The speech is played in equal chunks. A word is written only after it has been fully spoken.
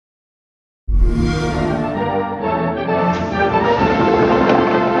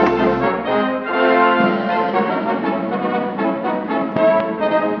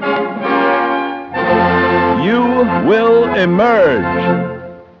will emerge.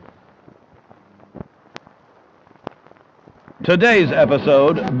 Today's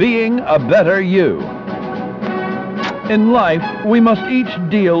episode, Being a Better You. In life, we must each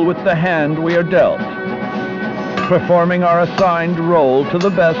deal with the hand we are dealt, performing our assigned role to the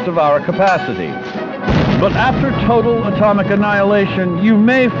best of our capacity. But after total atomic annihilation, you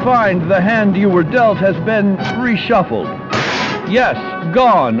may find the hand you were dealt has been reshuffled. Yes,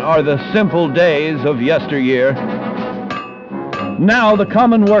 gone are the simple days of yesteryear. Now the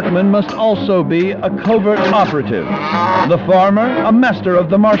common workman must also be a covert operative. The farmer, a master of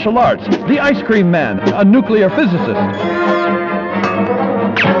the martial arts. The ice cream man, a nuclear physicist.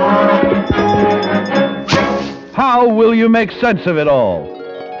 How will you make sense of it all?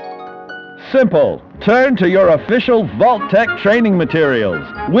 Simple. Turn to your official Vault-Tec training materials.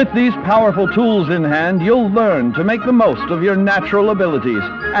 With these powerful tools in hand, you'll learn to make the most of your natural abilities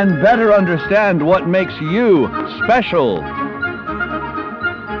and better understand what makes you special.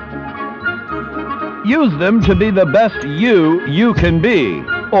 Use them to be the best you can be,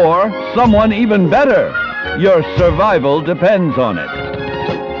 or someone even better. Your survival depends on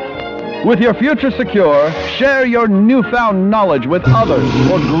it. With your future secure, share your newfound knowledge with others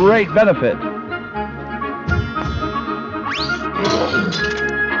for great benefit.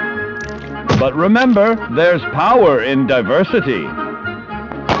 But remember, there's power in diversity.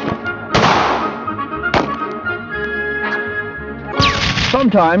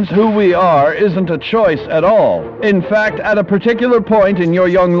 Sometimes who we are isn't a choice at all. In fact, at a particular point in your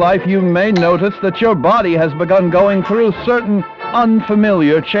young life, you may notice that your body has begun going through certain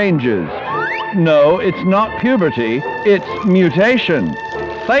unfamiliar changes. No, it's not puberty, it's mutation.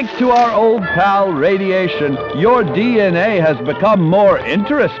 Thanks to our old pal radiation, your DNA has become more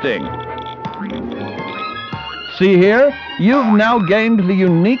interesting. See here? You've now gained the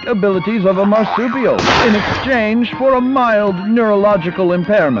unique abilities of a marsupial in exchange for a mild neurological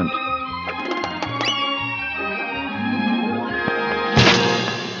impairment.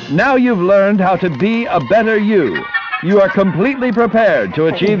 Now you've learned how to be a better you. You are completely prepared to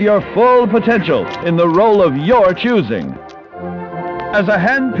achieve your full potential in the role of your choosing. As a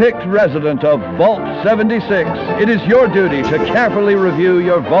hand-picked resident of Vault 76, it is your duty to carefully review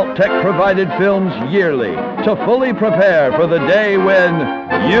your Vault-Tec provided films yearly to fully prepare for the day when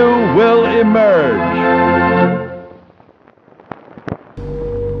you will emerge.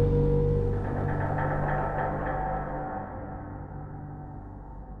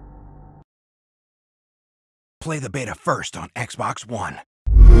 Play the beta first on Xbox One.